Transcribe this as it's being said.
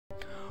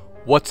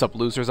What's up,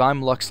 losers?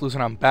 I'm LuxLoser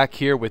and I'm back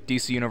here with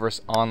DC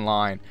Universe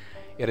Online.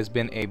 It has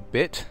been a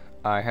bit.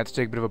 I had to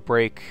take a bit of a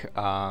break,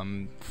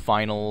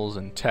 finals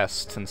and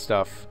tests and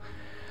stuff.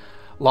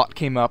 A lot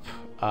came up,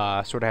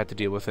 sort of had to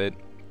deal with it.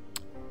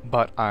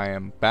 But I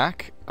am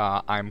back.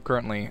 I'm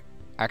currently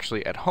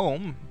actually at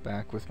home,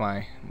 back with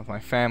my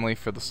family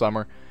for the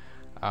summer.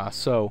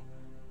 So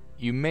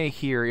you may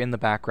hear in the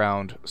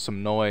background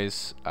some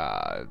noise.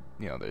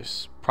 You know,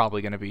 there's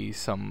probably going to be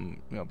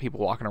some people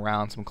walking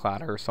around, some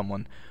clatter,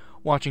 someone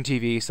watching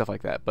TV, stuff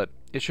like that, but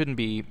it shouldn't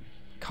be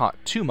caught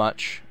too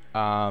much,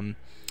 and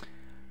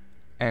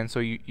so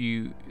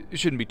it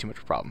shouldn't be too much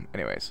of a problem.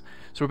 Anyways,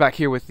 so we're back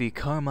here with the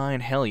Carmine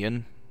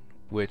Hellion,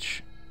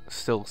 which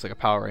still looks like a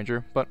Power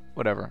Ranger, but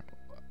whatever.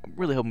 I'm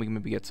really hoping we can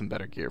maybe get some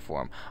better gear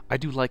for him. I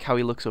do like how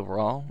he looks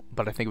overall,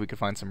 but I think if we could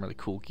find some really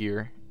cool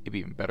gear, it'd be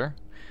even better,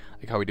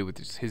 like how we do with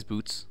his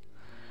boots.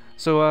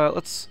 So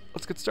let's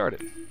get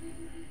started.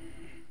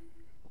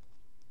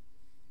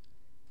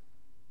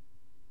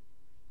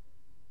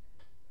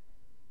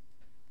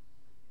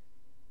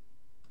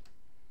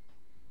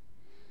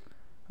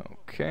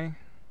 Okay.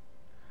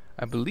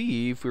 I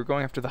believe we were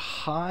going after the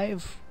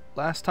Hive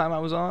last time I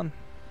was on.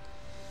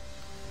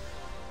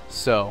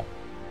 So,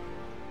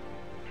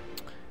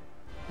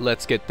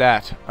 let's get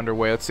that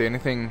underway. Let's see,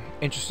 anything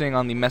interesting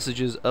on the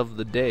messages of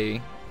the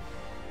day?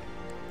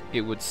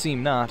 It would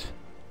seem not.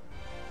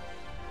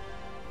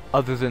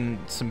 Other than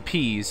some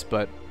peas,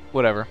 but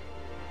whatever.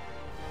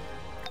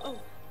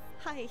 Oh,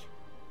 hi.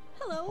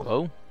 Hello.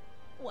 Hello?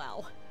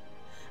 Wow.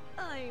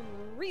 I'm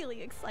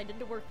really excited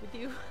to work with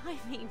you. I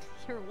mean,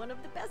 you're one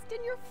of the best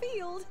in your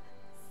field.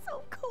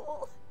 So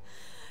cool.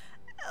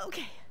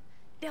 Okay,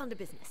 down to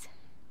business.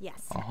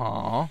 Yes.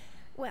 Uh-huh.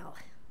 Well,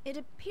 it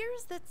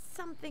appears that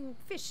something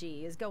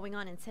fishy is going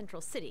on in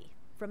Central City.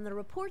 From the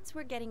reports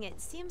we're getting, it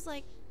seems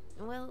like,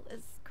 well,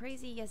 as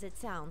crazy as it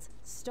sounds,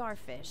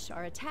 starfish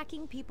are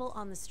attacking people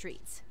on the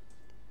streets.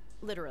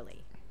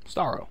 Literally.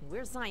 Starro.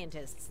 We're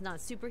scientists, not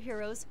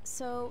superheroes,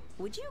 so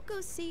would you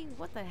go see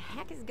what the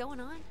heck is going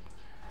on?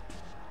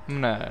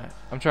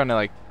 I'm trying to,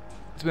 like,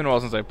 it's been a while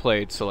since I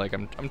played, so like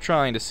I'm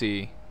trying to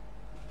see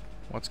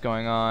what's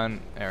going on.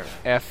 There,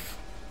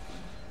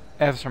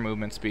 F's for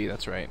movement speed,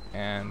 that's right.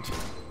 And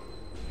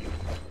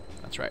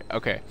that's right.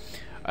 Okay.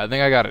 I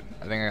think I got it.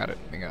 I think I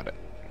got it.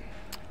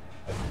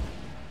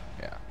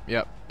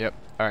 Yeah. Yep.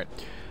 All right.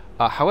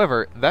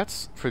 However,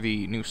 that's for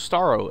the new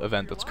Starro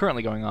event that's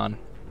currently going on.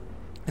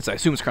 I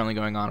assume it's currently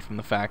going on from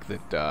the fact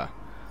that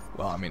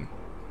well, I mean,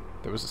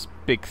 there was this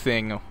big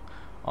thing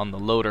on the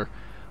loader.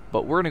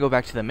 But we're going to go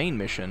back to the main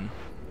mission.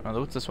 Oh,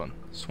 what's this one?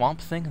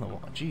 Swamp thing?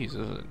 Jeez, is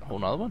it a whole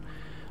nother one?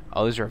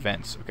 Oh, these are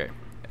events. Okay.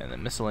 And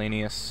then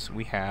miscellaneous,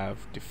 we have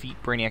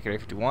defeat Brainiac at Area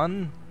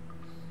 51.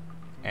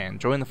 And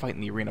join the fight in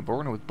the arena, but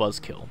we're going with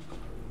Buzzkill.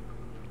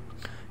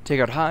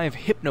 Take out Hive,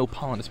 Hypno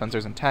Pollen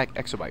Dispensers, and tag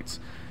Exobites.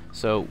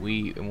 So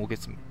we'll get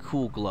some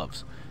cool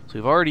gloves. So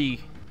we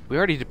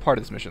already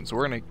departed this mission, so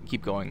we're going to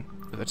keep going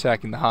with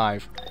attacking the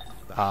Hive.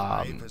 The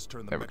Hive has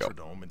turned the there we go.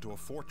 Metrodome into a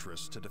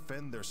fortress to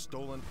defend their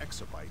stolen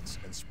exobites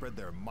and spread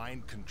their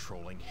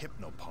mind-controlling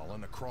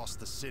hypnopollen across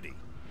the city.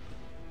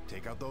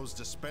 Take out those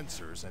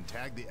dispensers and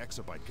tag the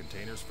exobite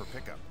containers for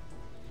pickup.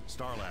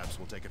 Star Labs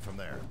will take it from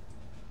there.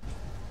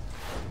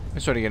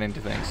 Let's try to get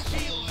into things.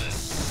 Feel the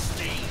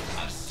sting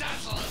of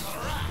Sassal's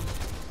wrath.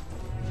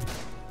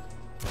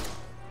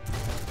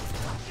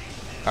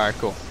 Alright,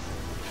 cool.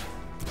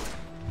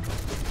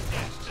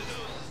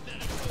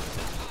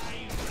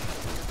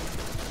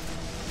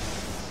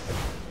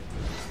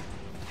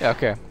 Yeah,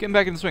 okay. Getting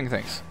back in the swing of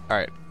things.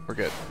 Alright, we're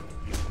good.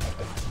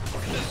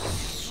 The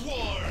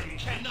swarm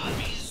cannot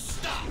be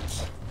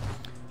stopped.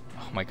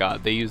 Oh my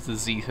god, they use the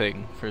Z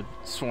thing for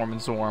Swarm and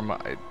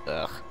Zorm.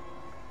 Ugh.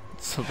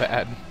 It's so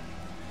bad.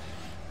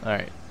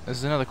 Alright, this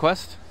is another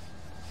quest?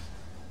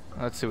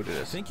 Let's see what it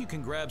is. Think you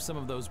can grab some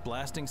of those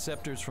blasting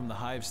scepters from the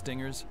Hive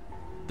stingers?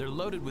 They're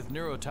loaded with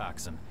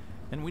neurotoxin,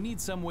 and we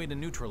need some way to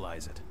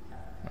neutralize it.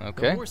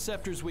 Okay. The more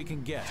scepters we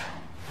can get,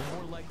 the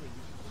more likely...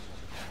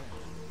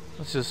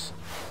 Let's just...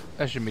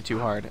 That shouldn't be too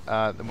hard.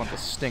 They want the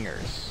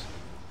stingers.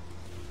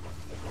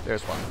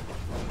 There's one.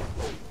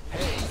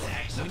 Hey,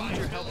 we need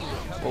your help to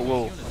recover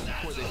Whoa. units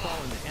before they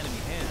fall into enemy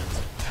hands.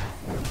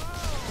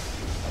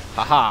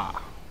 Haha!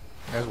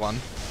 There's one.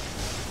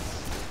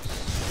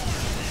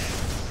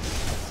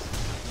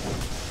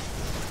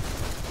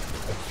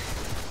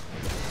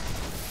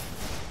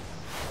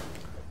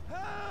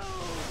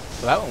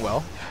 So that went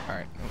well.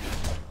 Alright.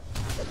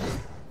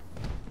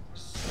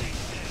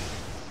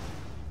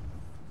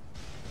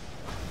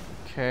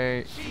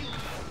 Okay.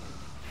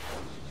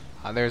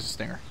 There's a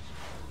stinger.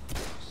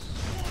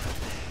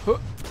 Huh.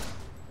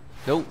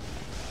 Nope.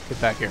 Get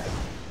back here.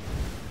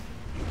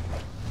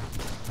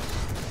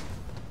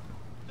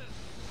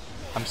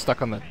 I'm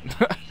stuck on the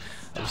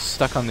I'm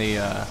stuck on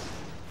the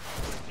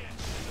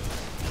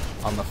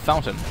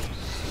fountain.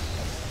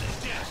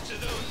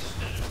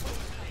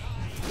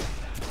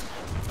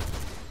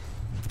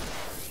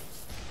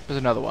 There's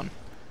another one.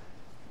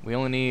 We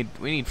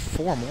need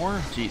 4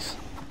 more? Jeez.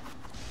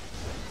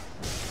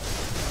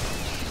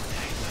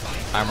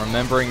 I'm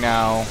remembering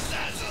now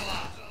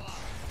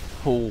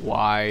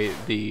why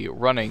the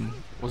running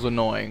was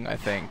annoying, I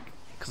think.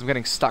 Because I'm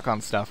getting stuck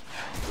on stuff.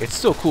 It's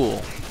still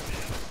cool.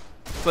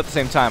 But at the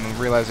same time, I'm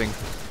realizing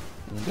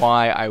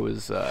why I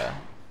was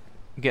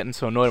getting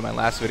so annoyed in my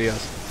last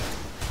videos.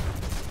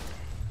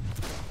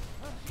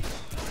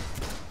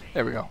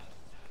 There we go.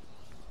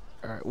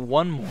 Alright,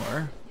 one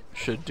more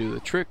should do the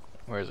trick.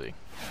 Where is he?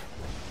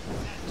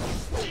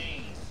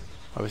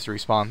 Oh, he's to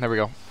respawn. There we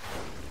go.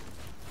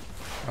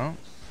 Oh.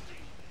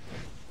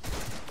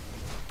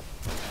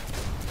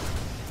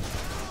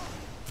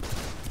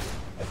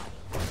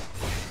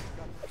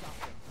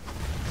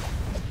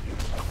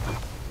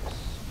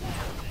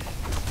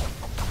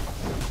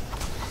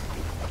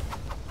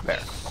 There.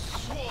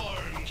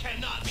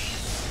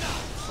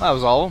 That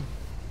was all.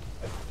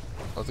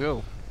 Let's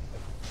go.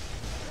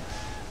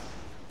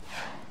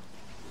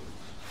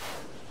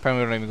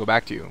 Apparently we don't even go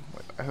back to you.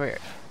 Wait,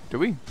 do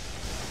we?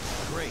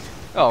 Great.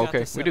 Oh,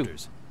 okay, we do.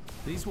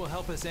 These will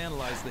help us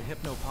analyze the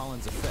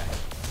hypnopollen's effect.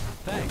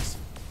 Thanks.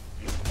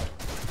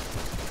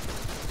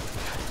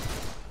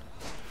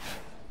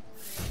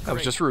 That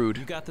was just rude.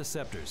 You got the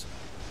scepters.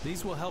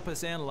 These will help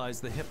us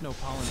analyze the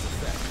hypnopollen's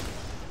effect.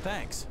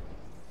 Thanks.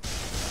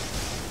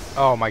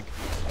 Oh my.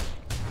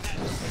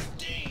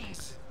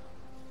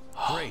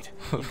 Great.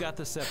 You got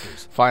the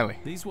scepters. Finally.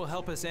 These will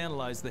help us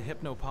analyze the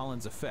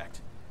hypnopollen's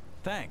effect.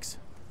 Thanks.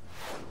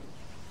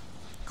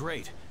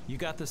 Great. You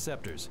got the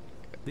scepters.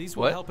 These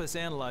will help us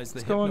analyze the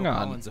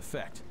hypnopollen's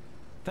effect.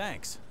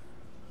 Thanks.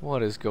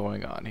 What is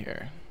going on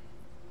here?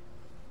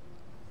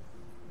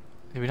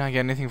 Did we not get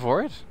anything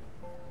for it?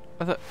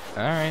 I thought.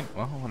 Alright,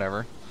 well,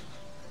 whatever.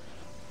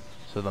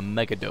 So the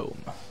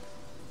Megadome.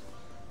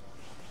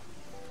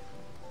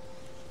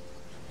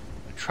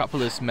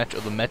 Metropolis Metro,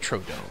 the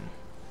Metrodome.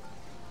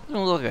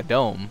 Doesn't look like a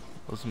dome.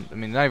 I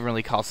mean, not even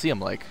really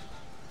Coliseum-like.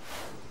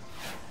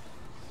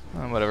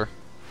 Whatever.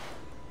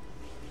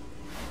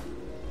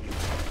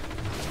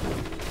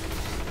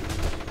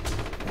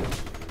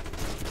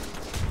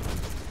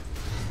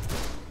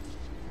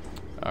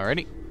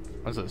 Alrighty.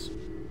 What's this?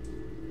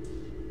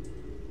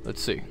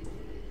 Let's see.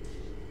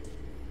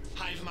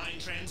 Hive mind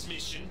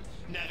transmission.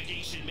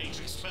 Navigation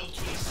matrix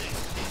 1226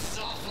 is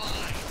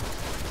offline.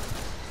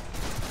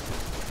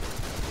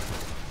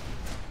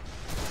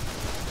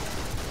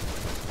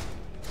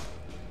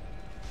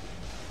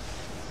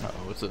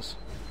 Uh-oh, what's this?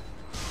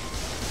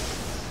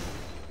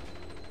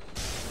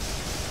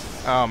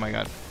 Oh my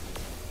god.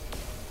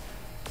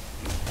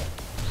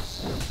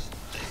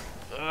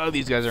 Oh,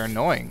 these guys are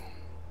annoying.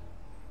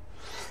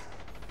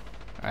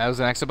 That was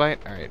an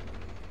exabyte? Alright.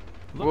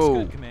 Looks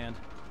good, Command.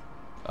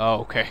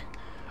 Oh, okay.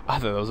 I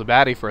thought that was a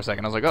baddie for a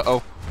second. I was like,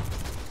 uh-oh.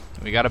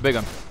 We got a big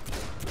one.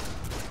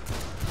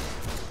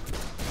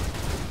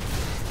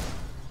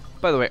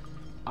 By the way,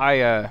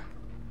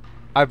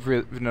 I've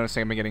been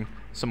noticing I've been getting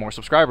some more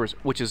subscribers,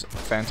 which is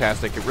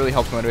fantastic. It really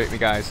helps motivate me,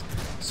 guys.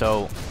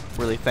 So,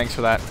 really, thanks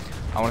for that.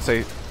 I want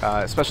to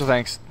say special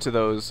thanks to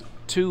those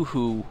 2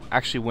 who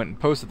actually went and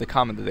posted the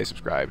comment that they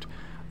subscribed.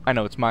 I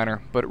know it's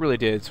minor, but it really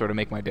did sort of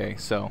make my day,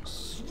 so.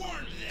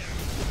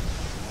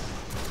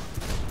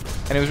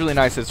 And it was really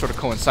nice that it sort of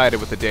coincided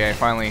with the day I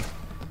finally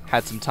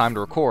had some time to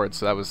record,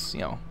 so that was,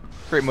 you know,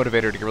 a great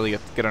motivator to really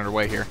get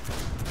underway here.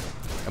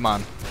 Come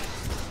on.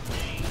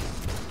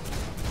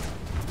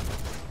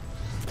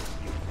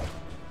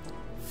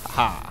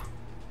 Haha.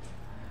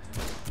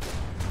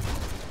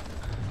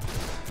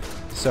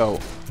 So,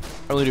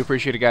 I really do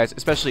appreciate it, guys.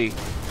 Especially,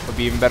 it would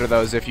be even better,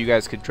 though, is if you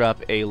guys could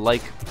drop a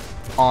like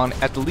on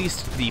at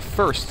least the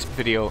first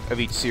video of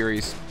each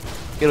series.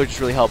 It'll just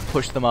really help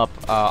push them up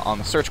on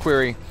the search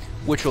query,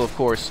 which will, of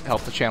course,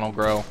 help the channel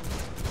grow,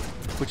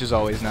 which is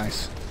always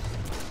nice.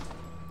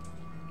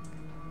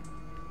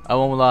 I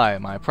won't lie,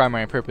 my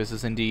primary purpose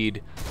is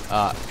indeed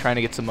trying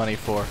to get some money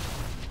for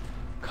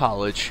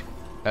college.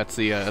 That's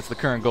the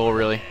current goal,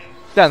 really.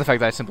 That and the fact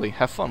that I simply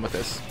have fun with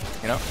this,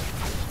 you know?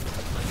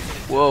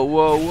 Whoa,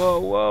 whoa, whoa,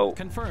 whoa.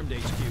 Confirmed,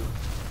 HQ.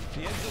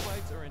 The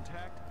exobytes are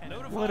intact and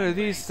notified. What are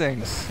these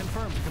things?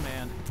 Confirmed,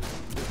 Command.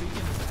 The beacon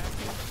is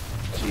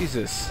active.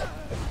 Jesus.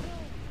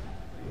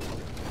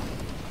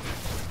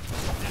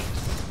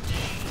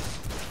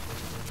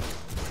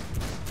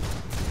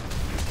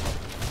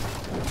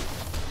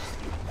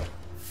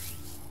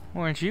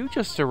 Weren't you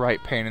just a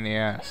right pain in the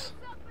ass?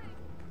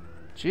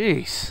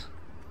 Jeez.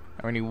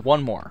 I need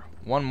one more.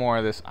 One more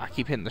of this. I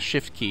keep hitting the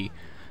shift key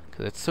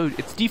because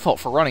it's default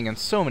for running in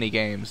so many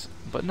games,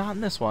 but not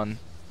in this one.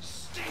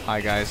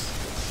 Hi guys.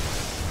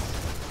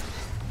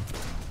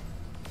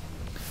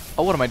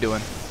 Oh, what am I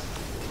doing?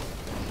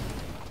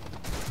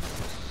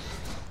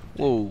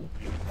 Whoa.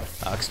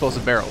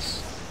 Explosive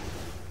barrels.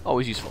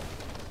 Always useful.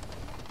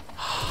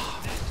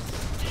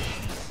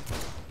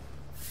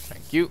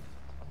 Thank you.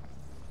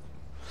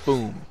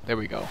 Boom. There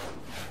we go.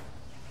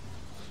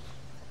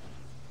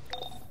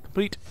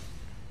 Complete.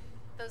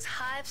 Those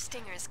Hive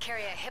stingers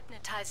carry a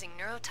hypnotizing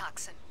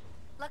neurotoxin.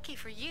 Lucky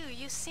for you,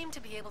 you seem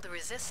to be able to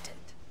resist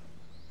it.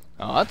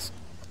 Oh, that's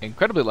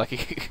incredibly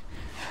lucky.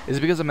 Is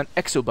it because I'm an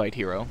exobyte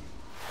hero?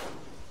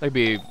 That'd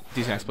be a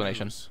decent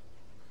explanation.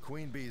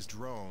 Queen Bee's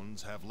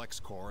drones have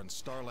LexCorp and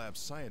Starlab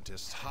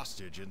scientists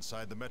hostage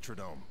inside the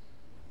Metrodome.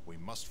 We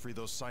must free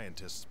those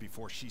scientists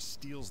before she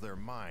steals their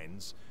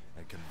minds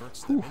and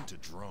converts them into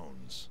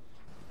drones.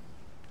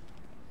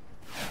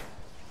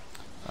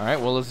 Alright,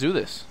 well, let's do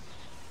this.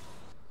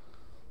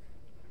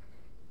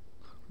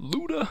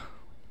 Luda.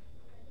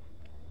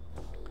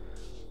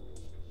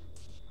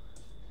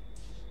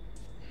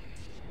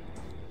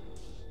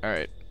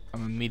 Alright,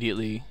 I'm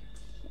immediately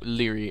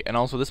leery. And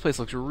also, this place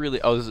looks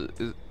really... Oh,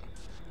 is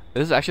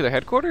this actually their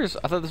headquarters?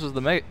 I thought this was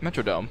the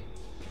Metrodome.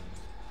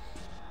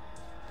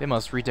 They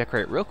must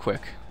redecorate real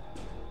quick.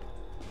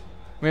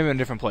 Maybe in a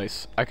different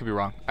place. I could be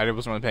wrong. I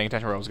wasn't really paying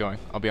attention where I was going.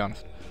 I'll be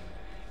honest.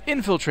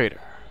 Infiltrator.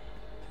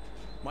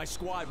 My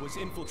squad was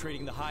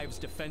infiltrating the Hive's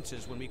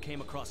defenses when we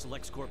came across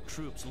LexCorp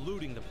troops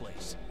looting the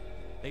place.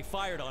 They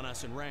fired on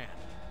us and ran.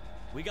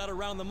 We gotta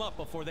round them up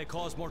before they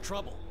cause more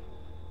trouble.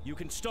 You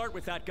can start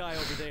with that guy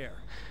over there.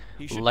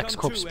 He should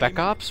LexCorp Spec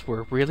Ops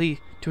were really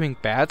doing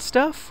bad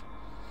stuff?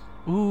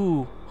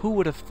 Ooh, who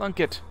would have thunk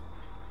it?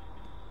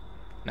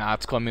 Nah,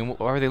 it's cool. I mean,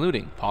 why are they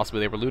looting? Possibly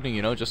they were looting,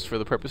 you know, just for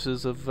the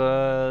purposes of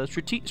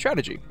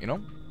strategy, you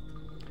know?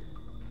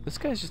 This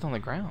guy's just on the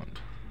ground.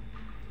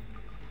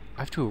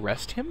 I have to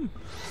arrest him?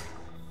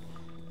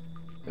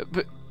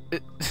 But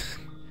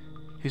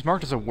he's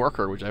marked as a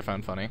worker, which I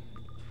found funny.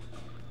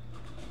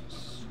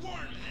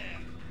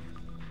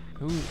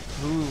 Who?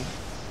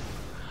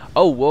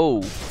 Oh,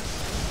 whoa.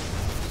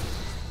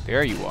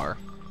 There you are.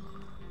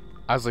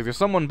 I was like, there's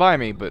someone by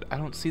me, but I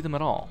don't see them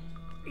at all.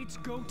 It's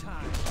go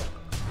time.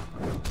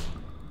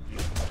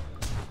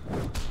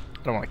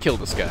 I don't want to kill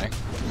this guy.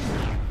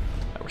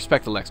 I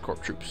respect the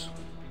LexCorp troops.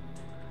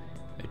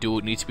 They do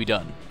what needs to be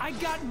done. I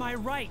got my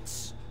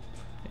rights.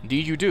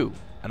 Indeed you do,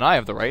 and I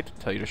have the right to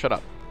tell you to shut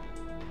up.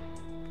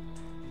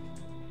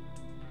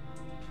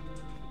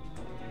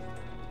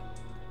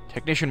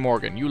 Technician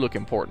Morgan, you look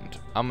important.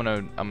 I'm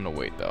gonna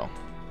wait though.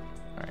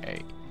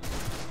 Alright.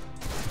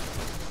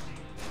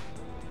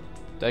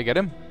 Did I get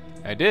him?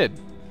 I did.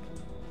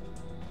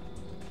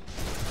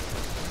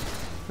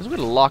 There's a way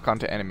to lock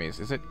onto enemies.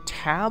 Is it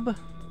tab?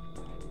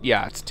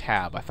 Yeah, it's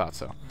tab. I thought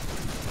so.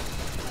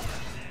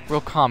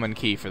 Real common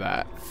key for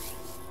that.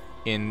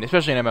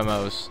 Especially in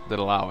MMOs that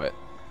allow it.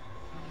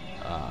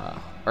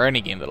 Or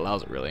any game that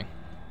allows it, really.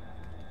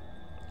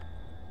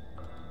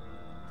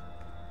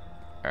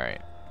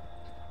 Alright.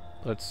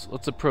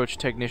 Let's approach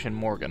Technician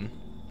Morgan.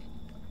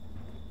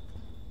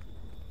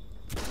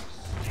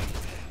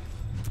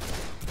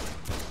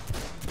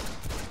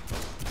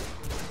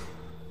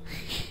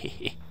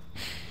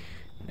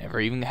 Never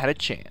even had a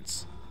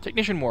chance.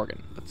 Technician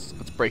Morgan, let's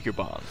break your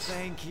bonds.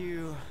 Thank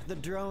you. The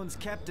drones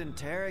kept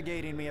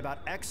interrogating me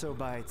about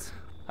exobytes.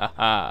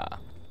 Haha.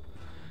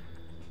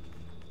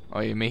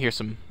 Oh, you may hear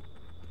some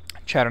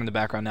chatter in the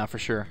background now for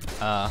sure.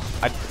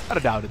 I'd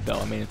have doubted though.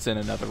 I mean, it's in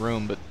another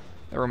room, but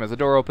that room has a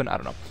door open. I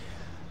don't know.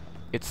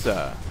 It's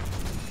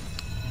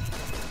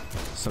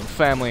some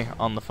family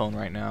on the phone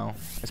right now.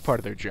 It's part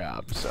of their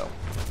job, so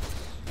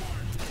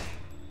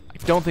I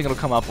don't think it'll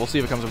come up. We'll see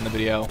if it comes up in the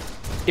video.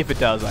 If it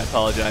does, I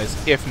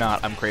apologize. If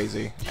not, I'm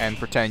crazy and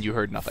pretend you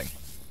heard nothing.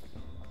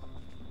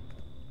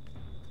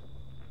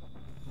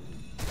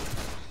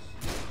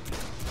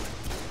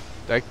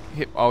 Did I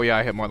hit? Oh yeah,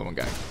 I hit more than one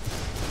guy.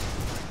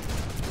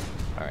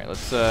 All right,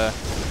 let's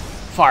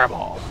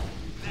fireball.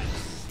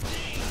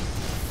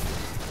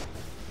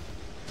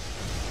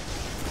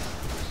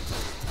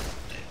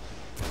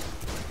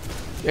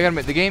 Yeah, I gotta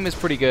admit, the game is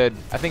pretty good.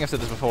 I think I've said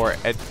this before.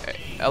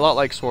 A lot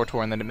like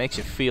SWTOR, and then it makes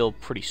you feel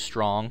pretty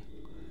strong.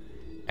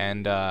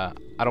 And I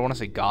don't want to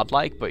say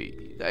godlike, but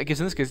I guess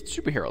in this case, it's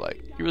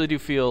superhero-like. You really do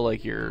feel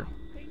like you're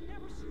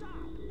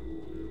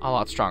a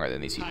lot stronger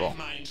than these people. Hive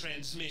mind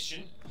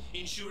transmission.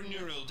 Ensure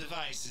neural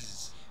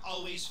devices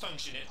always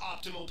function at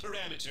optimal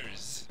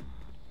parameters.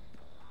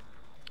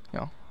 You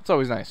know, it's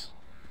always nice.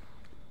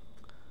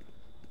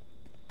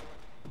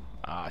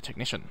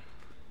 Technician.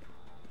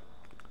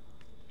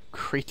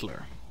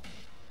 Kreitler.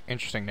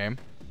 Interesting name.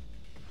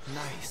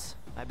 Nice.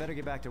 I better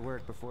get back to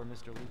work before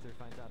Mr. Luther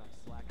finds out I'm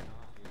slacking off.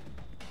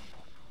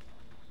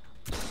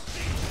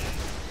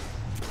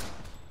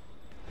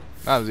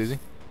 That was easy.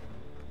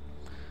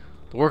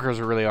 The workers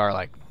really are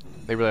like,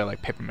 they really are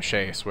like paper mache,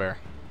 I swear.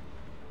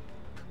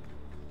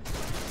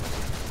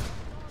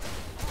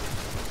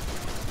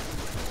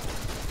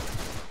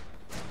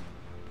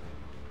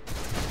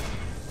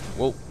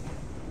 Whoa.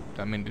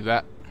 Didn't mean to do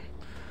that.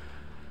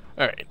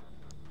 Alright.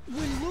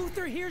 When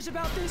Luther hears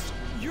about this,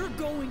 you're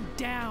going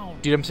down.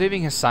 Dude, I'm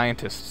saving his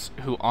scientists,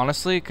 who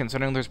honestly,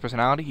 considering their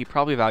personality, he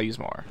probably values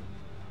more.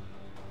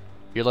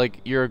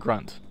 You're a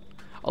grunt.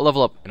 I'll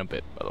level up in a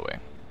bit, by the way.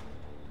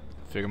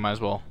 Figure might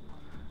as well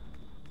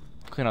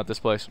clean out this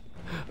place.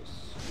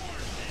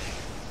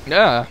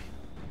 Yeah.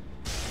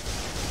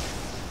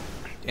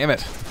 Damn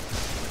it.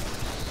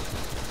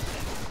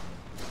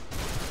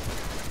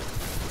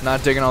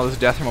 Not digging all this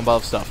death from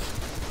above stuff.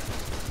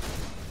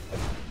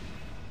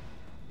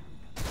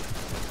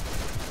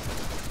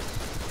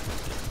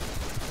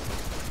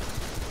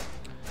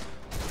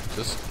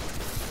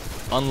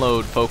 Just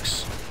unload,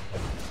 folks.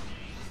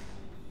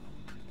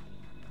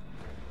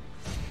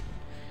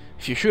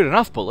 If you shoot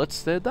enough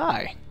bullets, they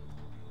die.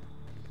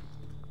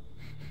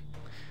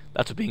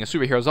 That's what being a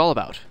superhero is all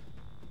about.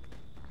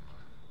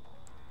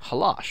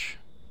 Halash.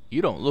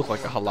 You don't look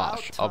like a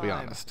halash, I'll be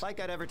honest.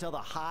 Like I'd ever tell the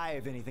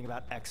Hive anything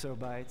about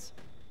exobites.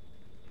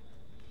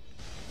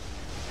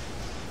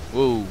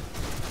 Whoa.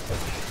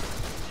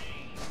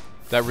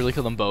 That really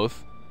killed them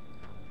both.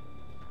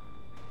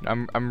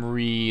 I'm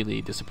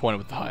really disappointed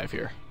with the Hive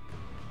here.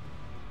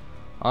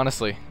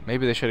 Honestly,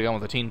 maybe they should have gone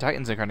with the Teen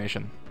Titans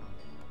incarnation.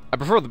 I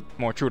prefer the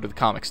more true to the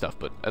comic stuff,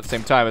 but at the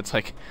same time, it's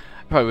like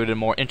probably would have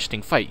been a more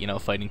interesting fight, you know,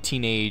 fighting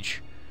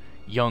teenage,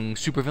 young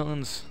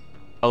supervillains.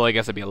 Although I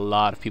guess that'd be a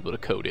lot of people to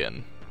code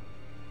in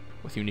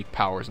with unique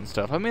powers and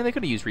stuff. I mean, they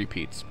could have used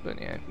repeats, but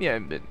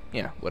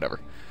yeah, whatever.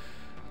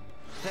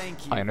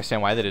 Thank you. I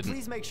understand why they didn't.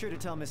 Please make sure to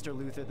tell Mr.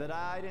 Luther that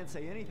I didn't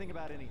say anything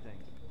about anything.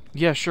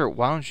 Yeah, sure.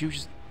 Why don't you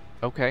just...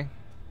 Okay.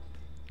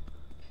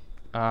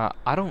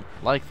 I don't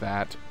like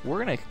that.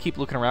 We're going to keep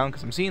looking around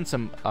because I'm seeing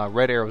some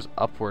red arrows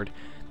upward.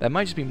 That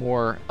might just be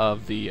more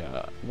of the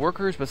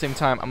workers, but at the same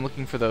time, I'm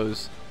looking for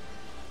those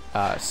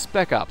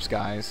spec ops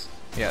guys.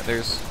 Yeah,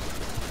 there's...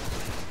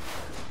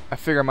 I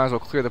figure I might as well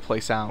clear the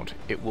place out.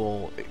 It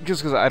will...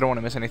 Just because I don't want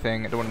to miss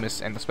anything. I don't want to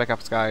miss any of the spec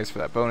ops guys for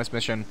that bonus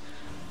mission.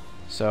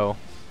 So...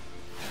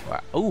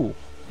 Wow. Ooh,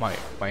 my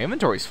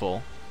inventory's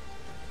full.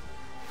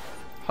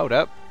 Hold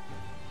up.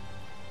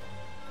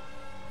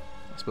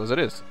 I suppose it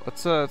is.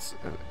 Let's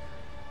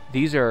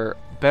these are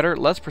better,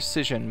 less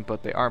precision,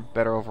 but they are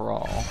better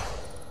overall.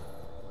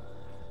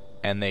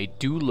 And they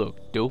do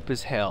look dope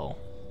as hell.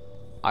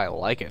 I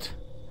like it.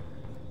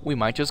 We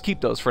might just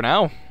keep those for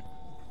now.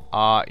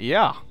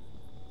 Yeah.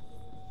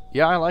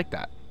 Yeah, I like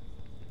that.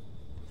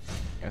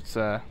 It's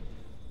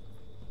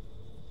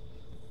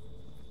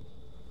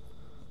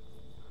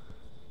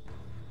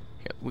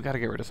we gotta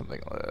get rid of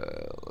something.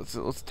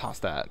 Let's toss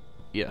that.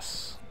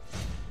 Yes.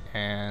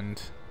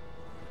 And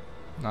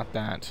not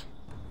that.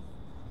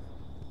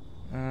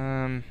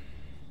 Is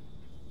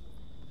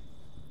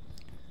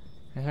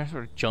there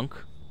sort of junk?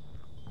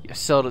 Yeah,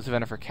 sell it to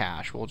vendor for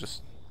cash. We'll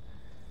just...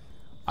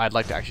 I'd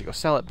like to actually go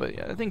sell it, but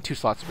yeah, I think 2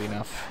 slots will be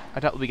enough. I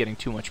doubt we'll be getting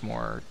too much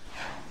more,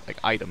 like,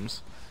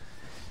 items.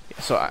 Yeah,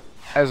 so,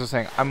 as I was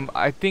saying,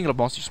 I think it'll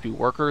mostly just be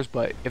workers,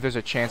 but if there's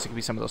a chance it could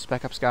be some of those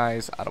spec ops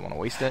guys, I don't want to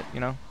waste it, you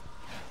know?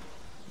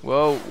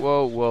 Whoa,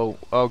 whoa, whoa.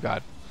 Oh,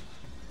 God.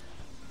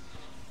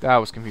 That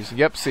was confusing.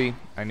 Yep, see?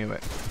 I knew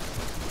it.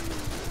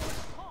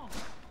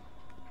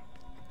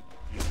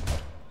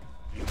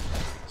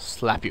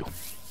 Slap you.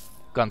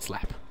 Gun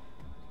slap.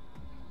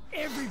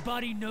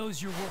 Everybody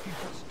knows you're working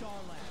for Star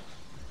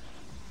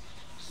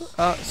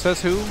Lab.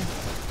 Says who?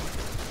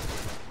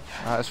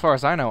 As far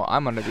as I know,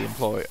 I'm under the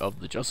employ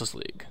of the Justice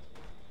League.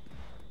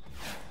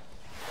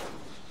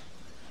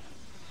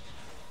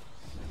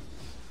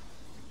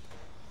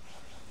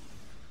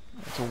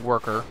 It's a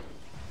worker.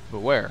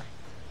 But where?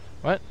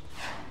 What?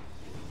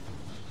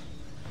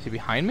 Is he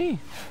behind me?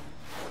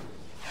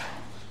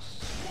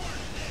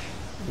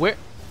 Where?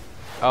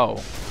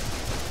 Oh.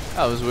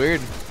 That was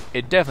weird.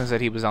 It definitely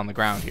said he was on the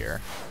ground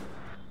here.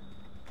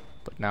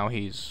 But now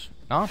he's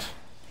not?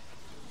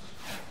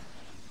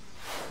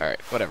 Alright,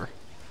 whatever.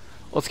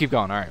 Let's keep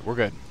going. Alright, we're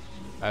good.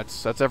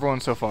 That's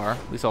everyone so far.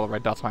 At least all the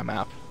red dots on my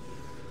map.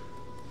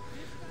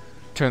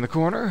 Turn the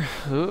corner.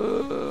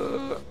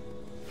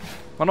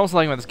 What I'm also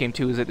liking about this game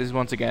too is it is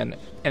once again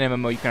an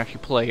MMO you can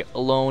actually play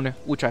alone,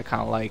 which I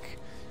kind of like.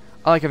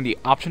 I like having the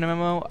option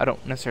MMO. I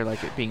don't necessarily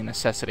like it being a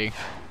necessity.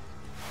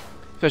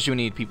 Especially when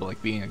you need people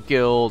like being in a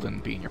guild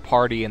and being your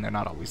party and they're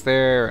not always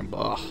there and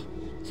blah.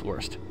 It's the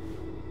worst.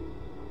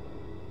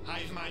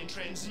 Hive mind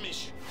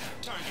transmission.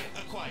 Target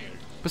acquired.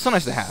 But it's so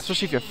nice to have,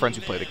 especially if you have friends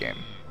who play the game.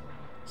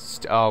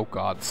 Oh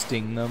god,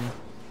 sting them.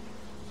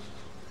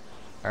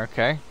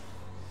 Okay.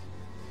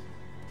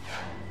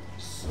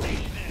 Stay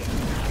there.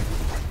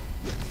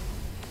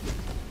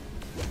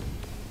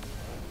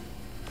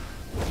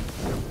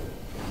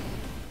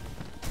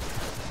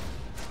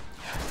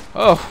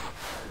 Oh,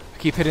 I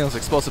keep hitting those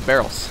explosive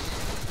barrels.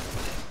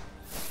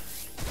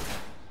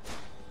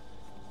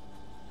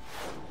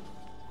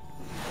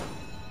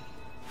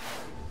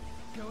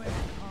 Go ahead,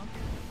 Conk.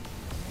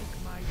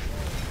 Make my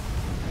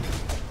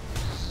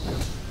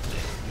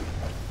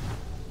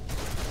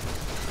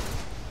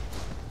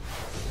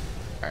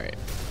Alright.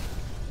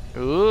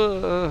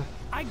 Ooh.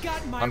 I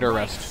got my Under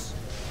rights. arrest.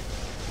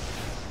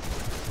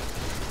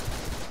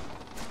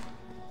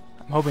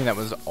 I'm hoping that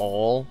was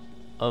all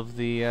of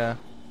the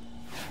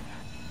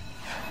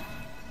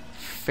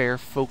fair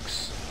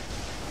folks.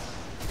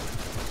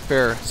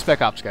 Fair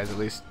spec ops guys, at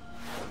least.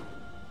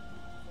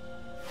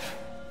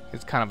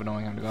 It's kind of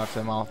annoying having to go after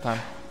them all the time.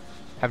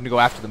 Having to go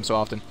after them so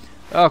often.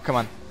 Oh, come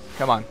on.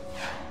 Come on.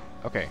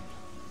 Okay.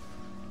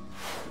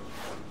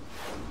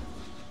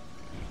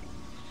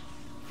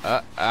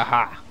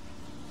 Aha.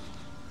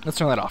 Let's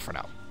turn that off for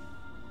now.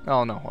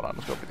 Oh, no, hold on.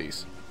 Let's go for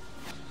these.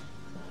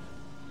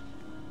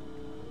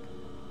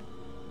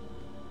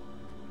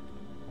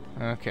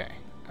 Okay.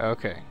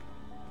 Okay.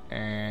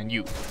 And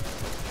you.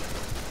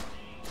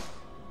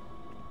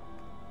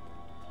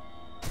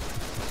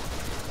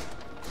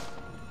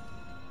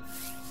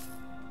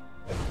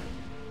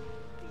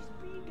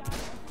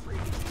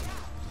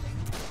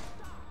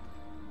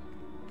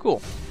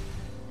 Cool.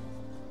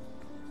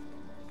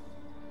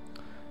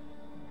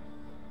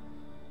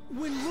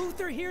 When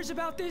Luther hears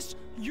about this,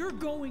 you're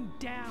going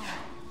down.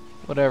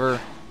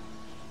 Whatever.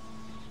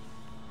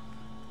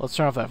 Let's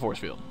turn off that force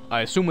field.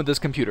 I assume with this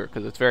computer,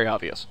 because it's very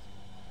obvious.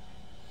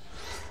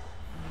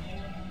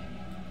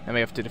 I may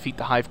have to defeat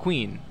the Hive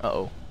Queen.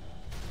 Uh-oh.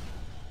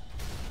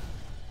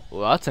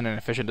 Well, that's an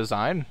inefficient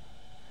design.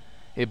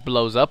 It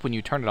blows up when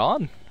you turn it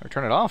on, or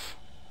turn it off.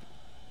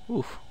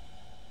 Oof.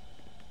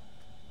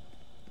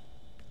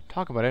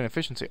 Talk about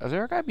inefficiency. Is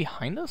there a guy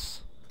behind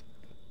us?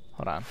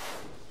 Hold on.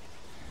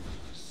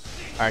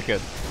 Alright,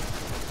 good.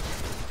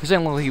 For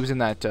saying he was in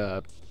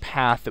that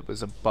path that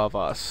was above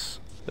us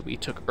that we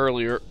took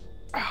earlier.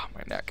 Ah,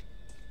 my neck.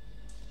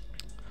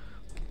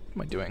 What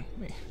am I doing?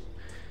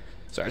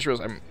 Sorry, I just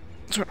realized I'm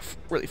sort of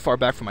really far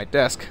back from my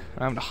desk.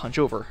 I'm having to hunch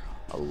over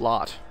a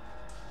lot.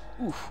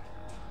 Oof.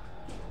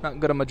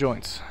 Not good on my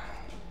joints.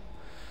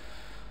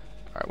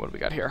 Alright, what do we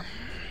got here?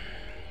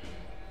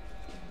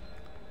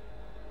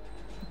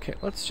 Okay,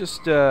 let's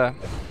just, there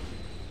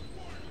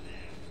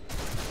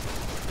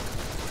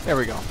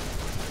we go.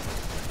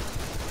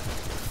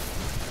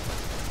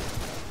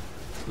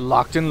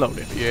 Locked and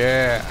loaded,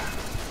 yeah.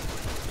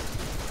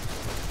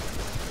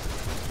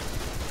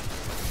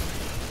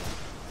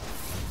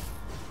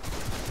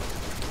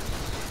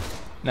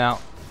 Now,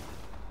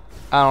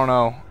 I don't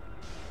know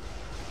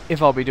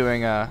if I'll be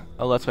doing a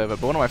Let's Play of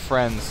it, but one of my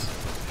friends,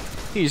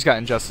 he just got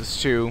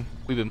Injustice 2.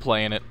 We've been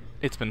playing it.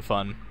 It's been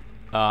fun.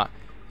 And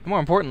more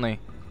importantly,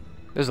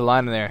 there's a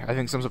line in there I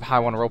think sums up how I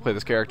want to roleplay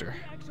this character.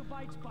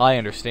 I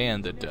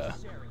understand that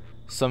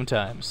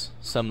sometimes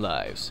some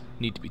lives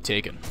need to be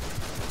taken.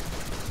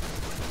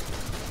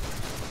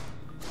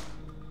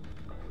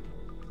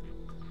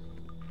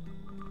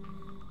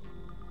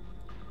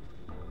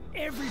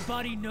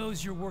 Everybody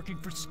knows you're working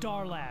for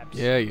Star Labs.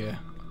 Yeah, yeah.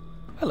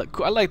 I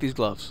like these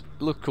gloves.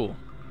 They look cool.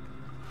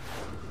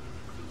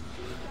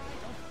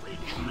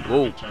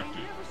 Whoa.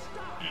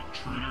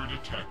 Intruder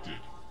detected.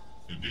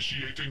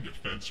 Initiating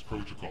defense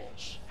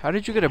protocols. How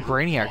did you get a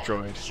Brainiac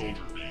droid?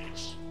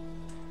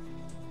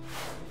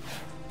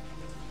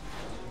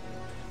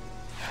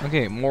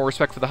 Okay, more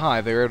respect for the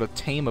Hive. They were able to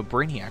tame a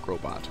Brainiac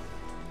robot.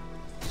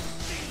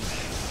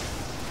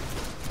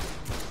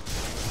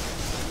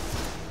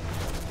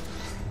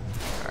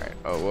 Alright,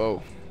 oh,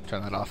 whoa.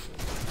 Turn that off.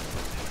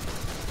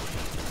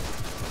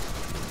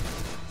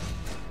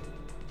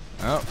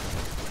 Oh.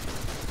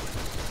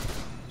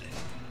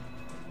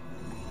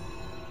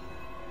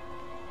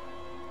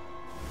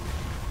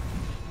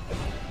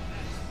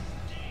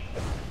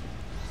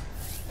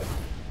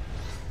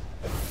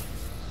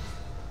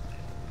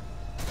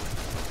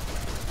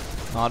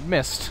 Odd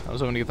missed. I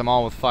was hoping to get them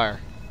all with fire.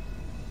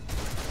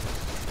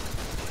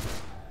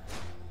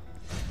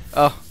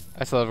 Oh,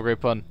 I still have a great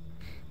pun.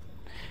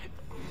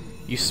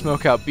 You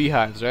smoke out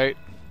beehives, right?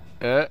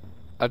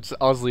 I'll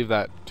just leave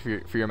that for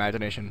your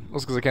imagination.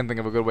 Just because I can't think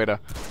of a good way to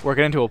work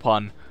it into a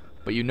pun.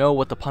 But you know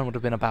what the pun would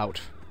have been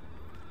about.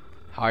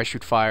 How I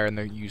shoot fire and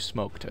then use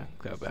smoke to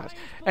clear out beehives.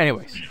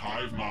 Anyways. The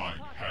Hive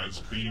mind has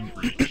been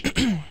breached.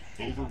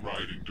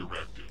 Overriding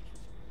directive.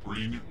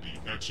 Bring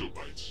the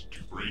exobytes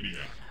to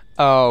Brainiac.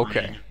 Oh,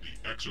 okay.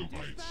 Bring the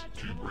exobytes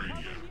to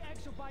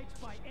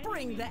Brainiac.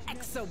 Bring the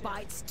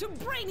exobytes to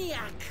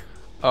Brainiac.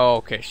 Oh,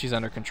 okay. She's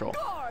under control.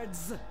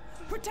 Guards,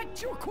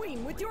 protect your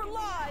queen with your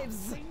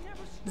lives.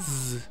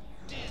 Zzz.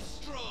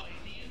 Destroy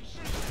the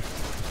intruder.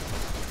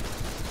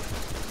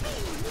 Be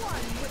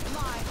one with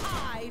my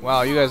Hive.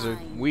 Wow, you guys are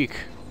weak.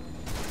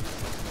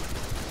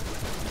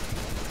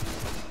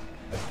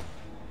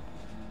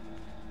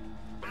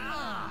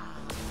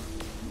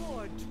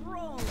 More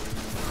drones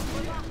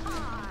for the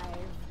Hive.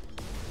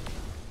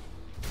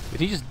 Did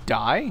he just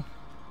die?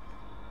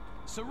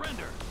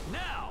 Surrender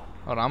now.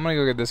 Hold on, I'm gonna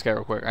go get this guy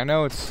real quick. I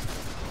know it's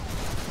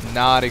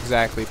not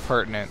exactly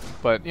pertinent,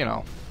 but you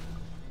know.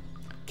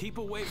 Keep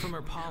away from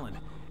her pollen.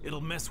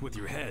 It'll mess with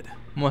your head.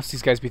 Must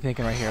these guys be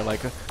thinking right here, like,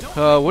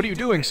 what are you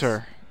doing,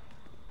 sir?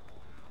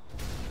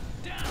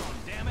 Down,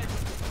 damn it.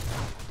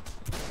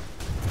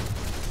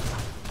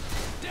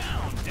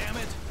 Down, damn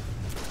it.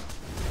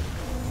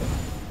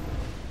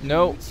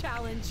 No.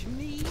 Challenge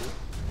me. You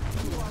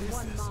are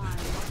one mind.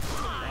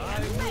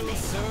 I will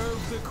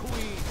serve the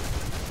queen.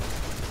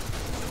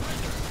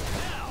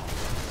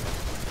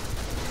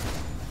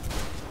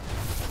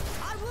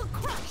 I will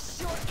crush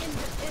your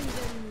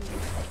independence.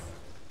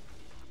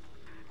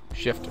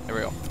 Shift. There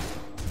we go.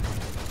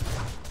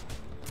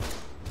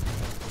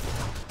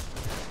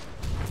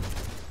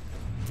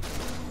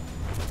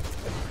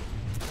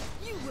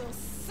 You will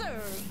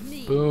serve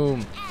me.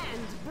 Boom.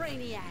 And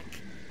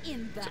Brainiac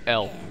in the It's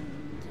L. end.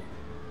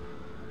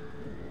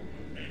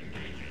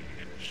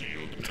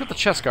 Let's get the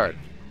chest guard.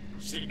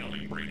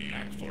 Signaling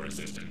Brainiac for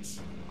assistance.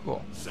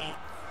 Cool.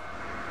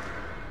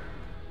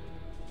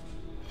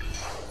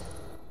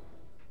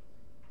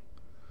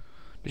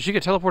 Did she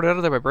get teleported out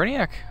of there by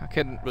Brainiac? I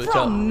couldn't really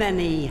tell. From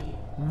many,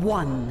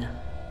 one.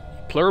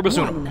 Pluribus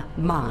One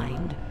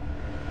mind.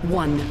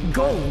 One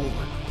goal.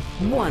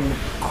 One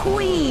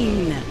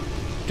queen.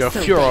 The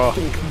So Fuhrer.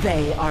 they think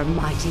they are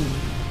mighty.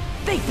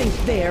 They think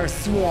their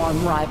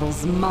swarm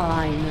rivals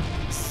mine.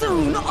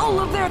 Soon all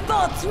of their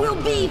thoughts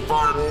will be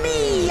for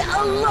me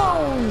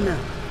alone.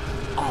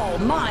 All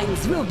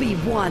minds will be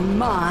one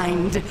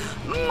mind.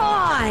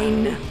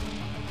 Mine!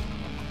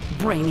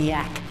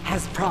 Brainiac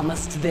has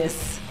promised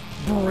this.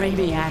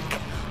 Brainiac,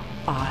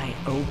 I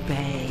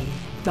obey.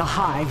 The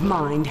Hive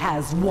mind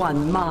has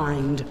one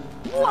mind,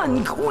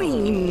 one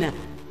queen,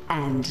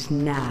 and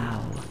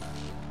now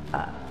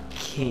a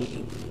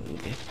king.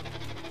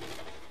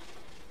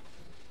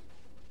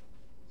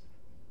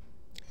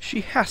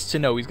 She has to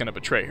know he's gonna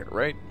betray her,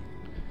 right?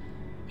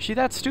 Is she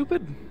that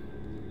stupid?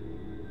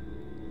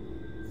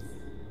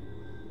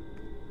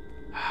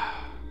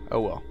 Oh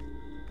well.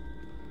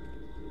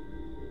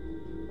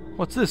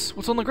 What's this?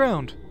 What's on the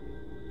ground?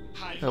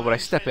 Oh, but I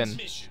step in.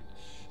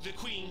 The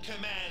Queen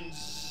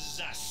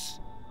commands us.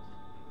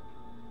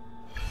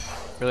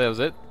 Really, that was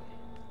it?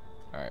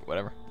 Alright,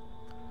 whatever.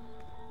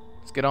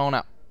 Let's get on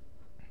out.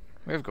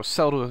 We have to go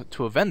sell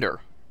to a vendor.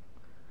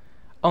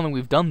 I don't think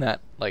we've done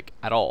that, like,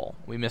 at all.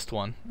 We missed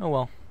one. Oh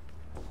well.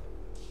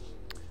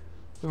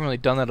 We haven't really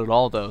done that at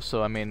all, though,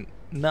 so, I mean,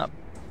 not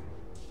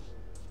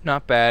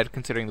bad,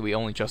 considering that we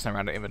only just ran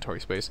out of inventory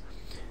space.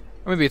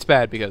 Or maybe it's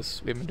bad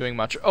because we haven't been doing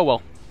much. Oh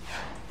well.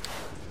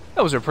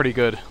 That was a pretty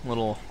good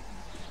little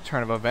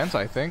turn of events,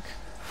 I think.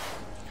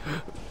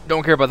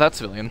 Don't care about that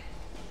civilian.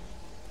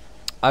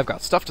 I've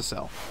got stuff to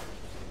sell.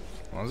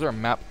 Well, is there a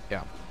map?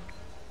 Yeah.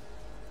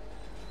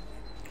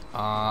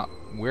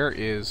 Where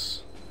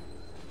is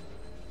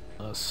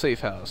a safe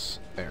house?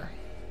 There.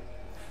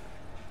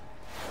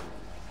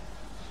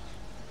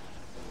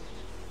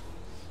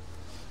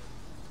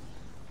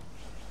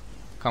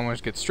 Come on,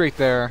 just get straight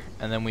there,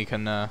 and then we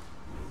can,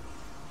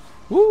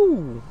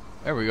 woo!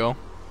 There we go.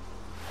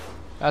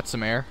 That's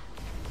some air.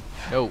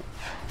 No.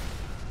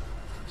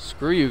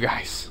 Screw you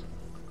guys.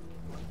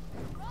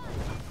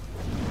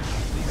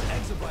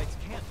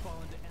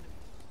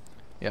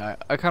 Yeah,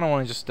 I kind of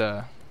want to just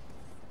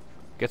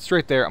get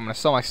straight there. I'm going to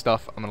sell my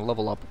stuff. I'm going to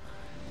level up.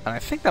 And I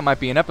think that might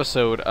be an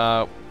episode.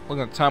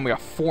 Looking at the time, we got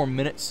 4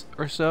 minutes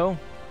or so.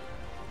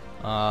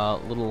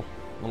 Little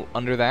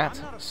under that.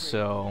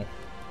 So,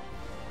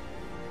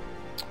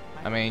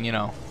 I mean, you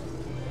know,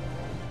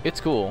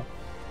 it's cool.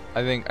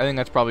 I think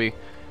that's probably a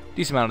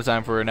decent amount of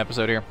time for an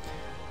episode here.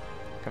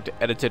 Have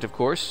to edit it, of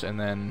course, and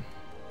then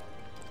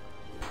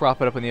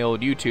prop it up in the old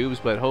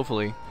YouTubes, but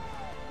hopefully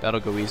that'll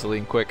go easily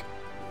and quick.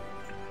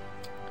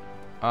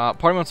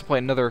 Part of me wants to play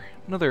another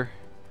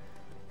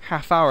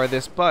half hour of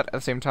this, but at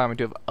the same time I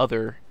do have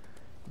other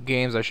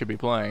games I should be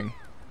playing.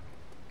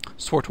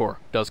 SWTOR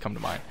does come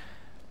to mind,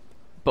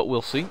 but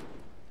we'll see.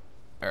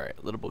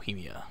 Alright, Little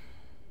Bohemia.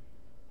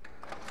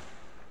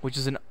 Which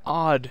is an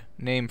odd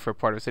name for a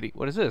part of a city.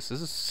 What is this? Is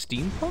this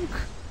steampunk?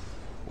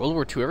 World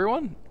War II,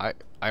 everyone?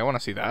 I want to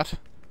see that.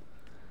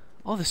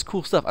 All this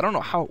cool stuff. I don't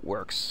know how it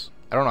works.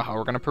 I don't know how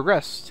we're going to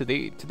progress to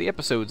the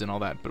episodes and all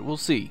that, but we'll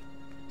see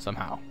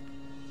somehow.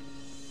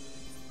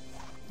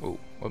 Whoa,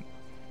 whoop.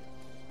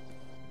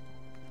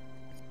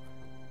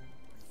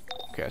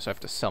 Okay, so I have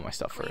to sell my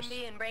stuff first.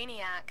 Queen Bee and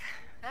Brainiac.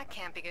 That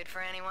can't be good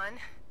for anyone.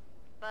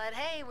 But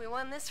hey, we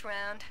won this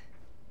round.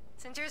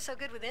 Since you're so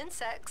good with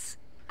insects,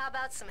 how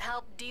about some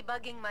help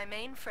debugging my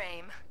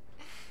mainframe?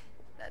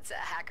 That's a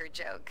hacker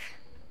joke.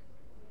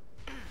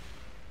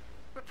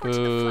 Report to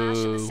the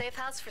Flash in the safe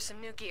house for some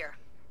new gear.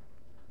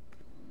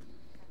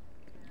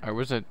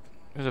 Alright,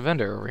 there's a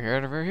vendor over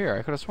here.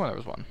 I could have sworn there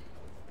was one.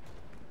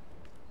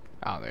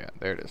 Oh,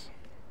 there it is.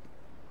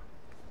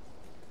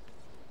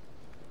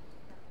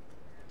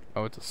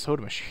 Oh, it's a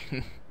soda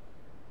machine.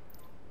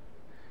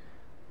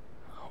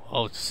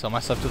 Oh, just sell my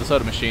stuff to the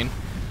soda machine.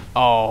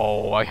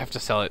 Oh, I have to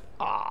sell it.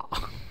 Ah.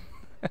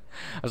 I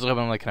was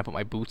hoping, like, can I put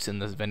my boots in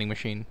this vending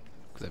machine?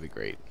 Because that'd be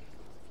great.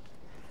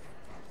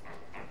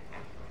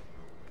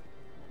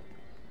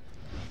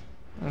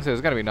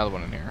 There's got to be another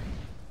one in here.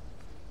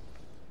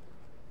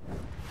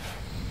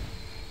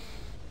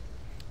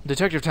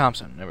 Detective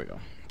Thompson. There we go.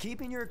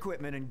 Keeping your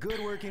equipment in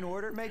good working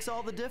order makes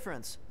all the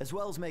difference, as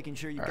well as making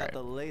sure you've got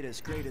the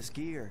latest, greatest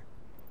gear.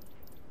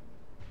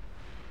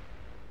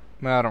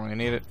 No, I don't really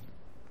need it.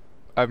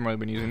 I haven't really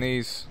been using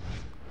these.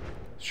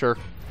 Sure.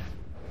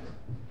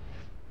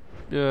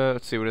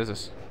 Let's see, what is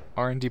this?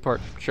 R&D part?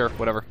 Sure,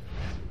 whatever.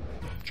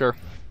 Sure.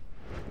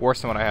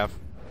 Worse than what I have.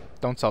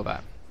 Don't sell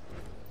that.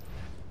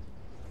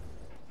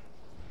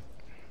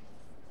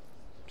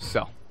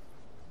 Sell.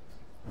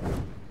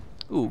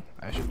 Ooh,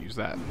 I should use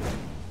that.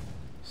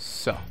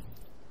 Sell.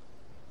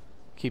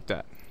 Keep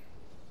that.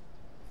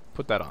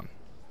 Put that on.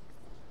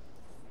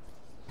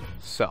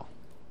 Sell.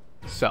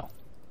 Sell.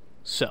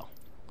 Sell.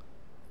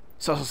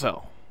 Sell, sell,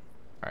 sell.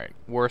 Alright,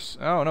 worse.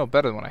 Oh, no,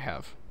 better than what I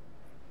have.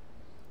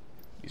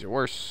 These are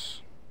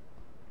worse.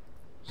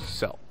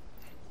 Sell.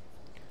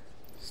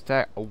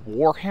 Stack a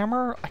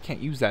warhammer? I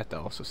can't use that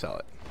though, so sell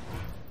it.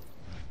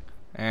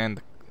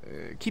 And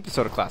keep the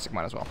Soda Classic,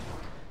 might as well.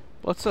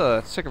 Let's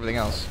check everything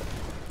else.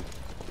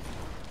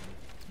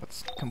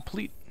 Let's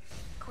complete.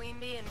 Queen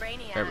Bee and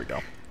Brainiac. There we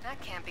go.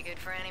 That can't be good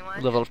for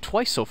anyone. Leveled up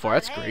twice so far.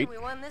 That's hey, great. We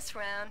won this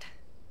round.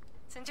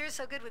 Since you're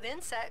so good with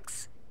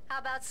insects, how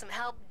about some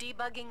help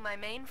debugging my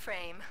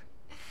mainframe?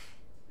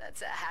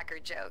 That's a hacker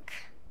joke.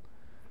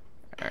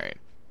 Alright.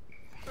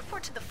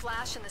 Report to the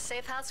Flash in the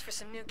safe house for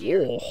some new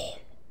gear. Oh,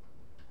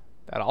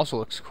 that also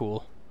looks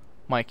cool.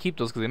 Might keep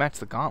those because they match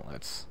the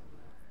gauntlets.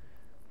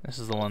 This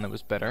is the one that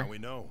was better. Now we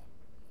know.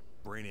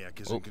 Brainiac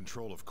is in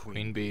control of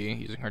Queen Bee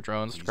using her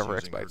drones to recover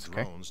exobytes.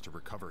 Okay. Drones to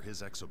recover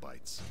his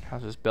exobytes.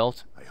 How's this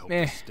belt? I hope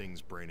it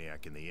stings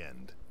Brainiac in the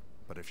end.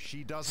 But if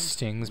she doesn't,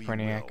 stings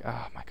Brainiac. Will.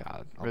 Oh my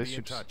God! I'll Really be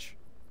in touch.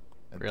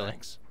 And really?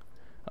 Thanks.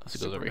 Oh, so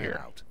it goes over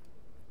here.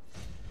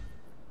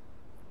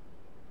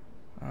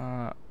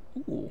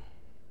 Ooh.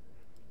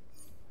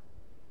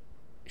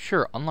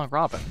 Sure, unlock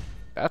Robin.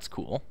 That's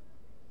cool.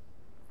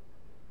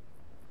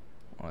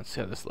 Well, let's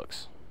see how this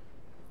looks.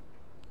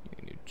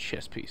 A new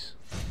chest piece.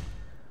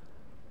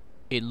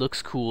 It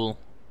looks cool.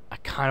 I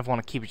kind of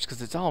want to keep it just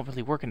because it's all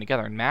really working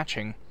together and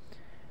matching.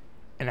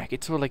 And I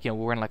get sort of like, you know,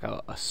 we're wearing like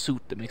a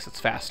suit that makes us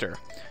faster.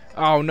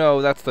 Oh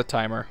no, that's the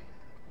timer.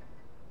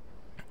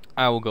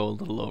 I will go a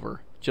little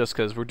over just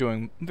because we're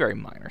doing very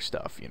minor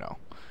stuff, you know.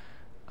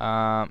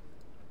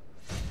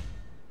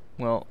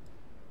 Well,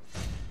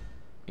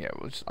 yeah,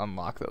 we'll just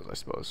unlock those, I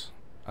suppose.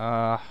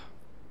 I'll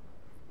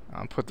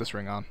put this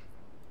ring on,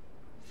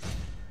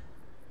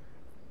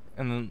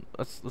 and then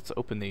let's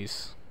open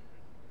these.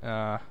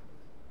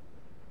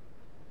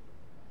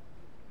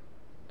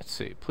 Let's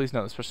see. Please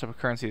note, the special type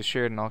of currency is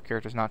shared and all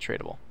characters not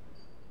tradable.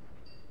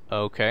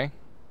 Okay.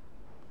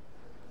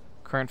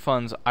 Current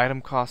funds,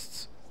 item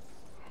costs.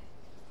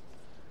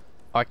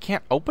 Oh, I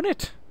can't open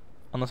it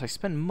unless I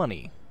spend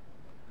money.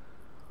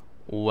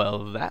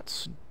 Well,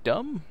 that's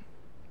dumb.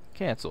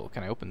 Cancel.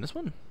 Can I open this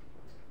one?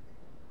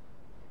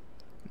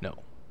 No.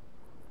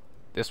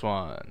 This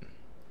one?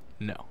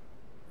 No.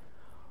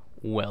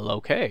 Well,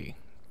 okay.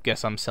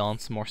 Guess I'm selling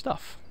some more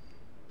stuff.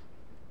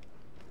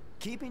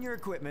 Keeping your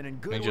equipment in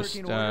good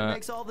working order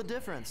makes all the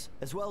difference,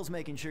 as well as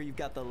making sure you've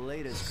got the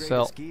latest,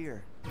 greatest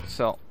gear.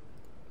 Sell.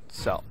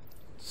 Sell.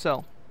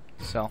 Sell.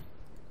 Sell.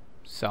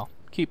 Sell.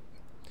 Keep.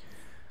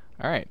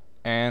 Alright.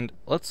 And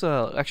let's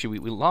actually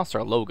we lost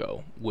our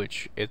logo,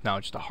 which is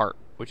now just a heart,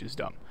 which is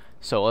dumb.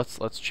 So let's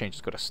change.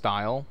 Let's go to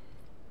style,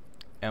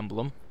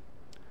 emblem.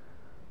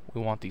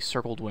 We want these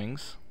circled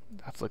wings.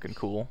 That's looking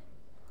cool.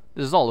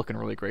 This is all looking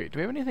really great. Do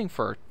we have anything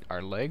for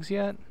our legs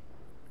yet?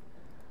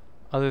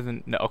 Other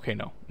than no, okay,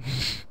 no.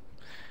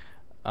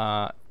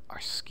 Our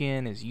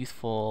skin is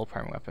youthful.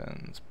 Primal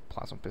weapons,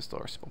 plasma pistol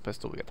or simple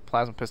pistol. We got the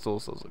plasma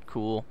pistols. Those look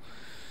cool.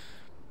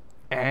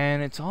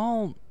 And it's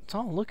all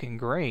looking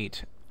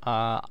great.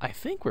 I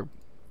think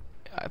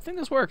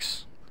this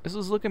works. This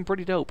is looking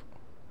pretty dope.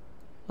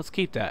 Let's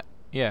keep that.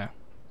 Yeah.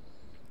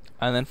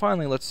 And then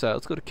finally, let's go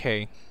to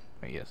K.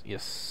 Oh,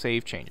 yes,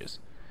 save changes.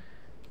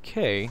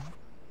 K.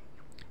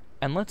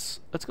 And let's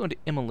go into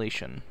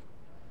immolation.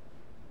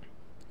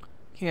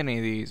 Can't get any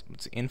of these.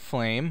 Let's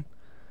inflame,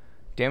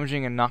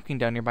 damaging and knocking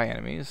down nearby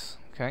enemies.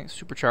 Okay,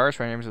 supercharged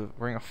for enemies with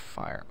ring of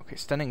fire. Okay,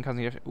 stunning and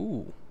causing.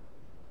 Ooh.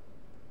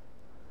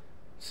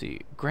 Let's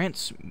see,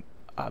 grants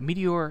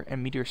meteor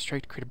and meteor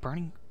strike to create a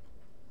burning.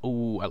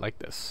 Ooh, I like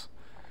this.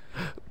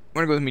 I'm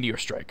gonna go with meteor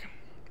strike.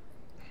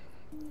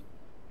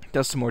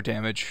 Does some more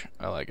damage.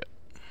 I like it.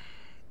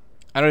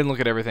 I don't even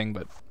look at everything,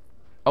 but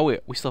oh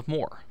wait, we still have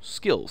more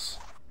skills.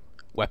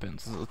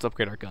 Weapons. Let's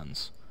upgrade our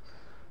guns.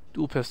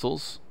 Dual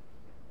pistols.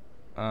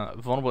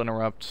 Vulnerable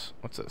interrupt.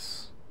 What's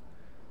this?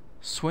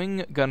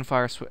 Swing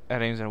gunfire at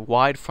enemies in a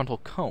wide frontal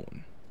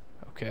cone.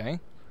 Okay.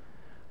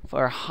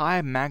 Fire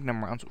high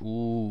magnum rounds.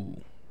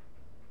 Ooh.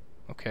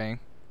 Okay.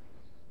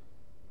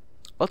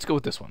 Let's go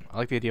with this one. I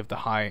like the idea of the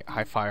high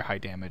fire, high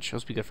damage.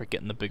 Those be good for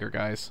getting the bigger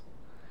guys.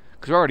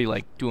 Because we're already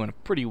like doing a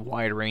pretty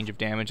wide range of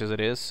damage as it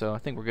is, so I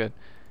think we're good.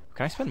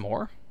 Can I spend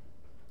more?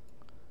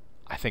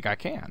 I think I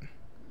can.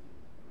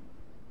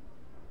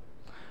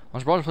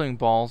 Launch broad flaming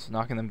balls,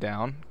 knocking them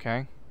down.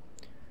 Okay.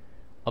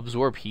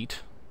 Absorb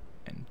heat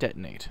and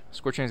detonate.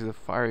 Scorch enemies with a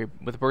fiery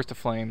with a burst of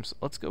flames.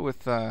 Let's go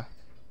with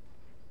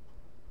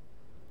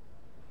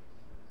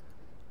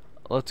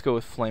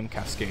flame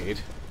cascade.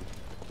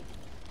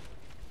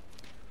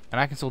 And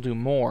I can still do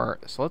more,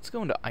 so let's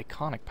go into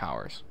iconic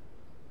powers.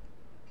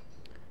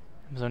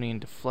 Amazonian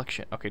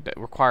deflection. Okay, that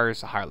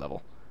requires a higher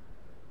level.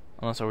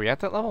 Unless, are we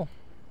at that level?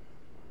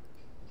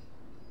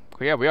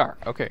 Okay, yeah, we are.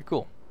 Okay,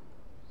 cool.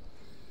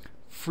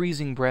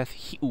 Freezing breath.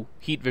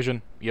 Heat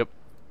vision. Yep.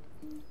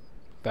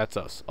 That's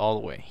us, all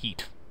the way.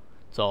 Heat.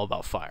 It's all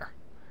about fire.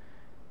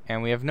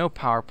 And we have no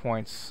power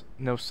points.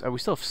 No, we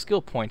still have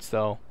skill points,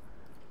 though.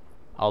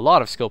 A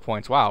lot of skill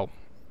points. Wow.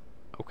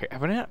 Okay,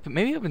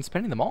 maybe I've been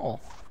spending them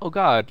all. Oh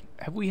god,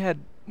 have we had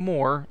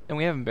more? And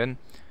we haven't been.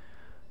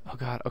 Oh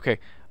god, okay.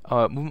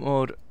 Movement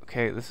mode.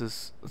 Okay, let's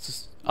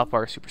just up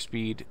our super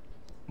speed.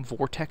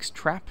 Vortex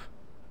trap.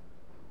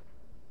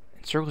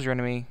 Encircles your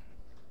enemy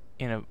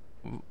in a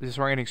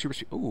disorienting super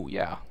speed. Ooh,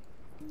 yeah.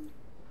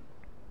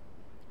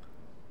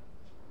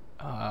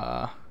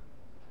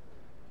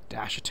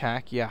 Dash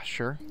attack, yeah,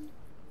 sure.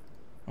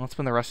 Let's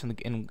spend the rest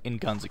in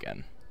guns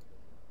again.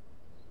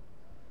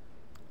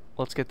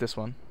 Let's get this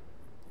one.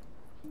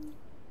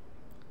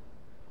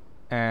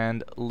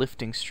 And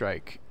lifting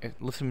strike.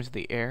 It lifts him into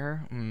the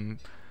air.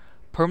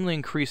 Permanently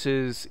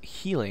increases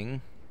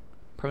healing.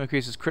 Permanently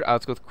increases crit.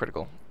 Let's go with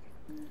critical.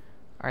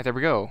 Alright, there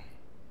we go.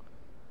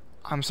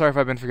 I'm sorry if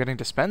I've been forgetting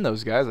to spend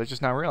those, guys. I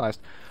just now realized.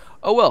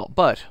 Oh well,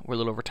 but we're a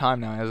little over time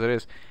now as it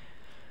is.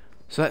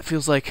 So that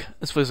feels like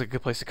this feels like a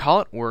good place to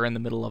call it. We're in the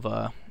middle of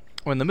a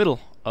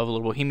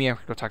little Bohemia. We're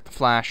gonna go attack the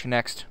Flash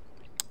next.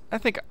 I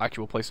think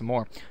actually we'll play some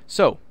more.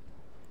 So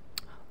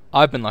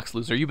I've been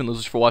LuxLoser, you've been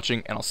losers for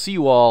watching, and I'll see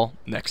you all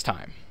next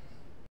time.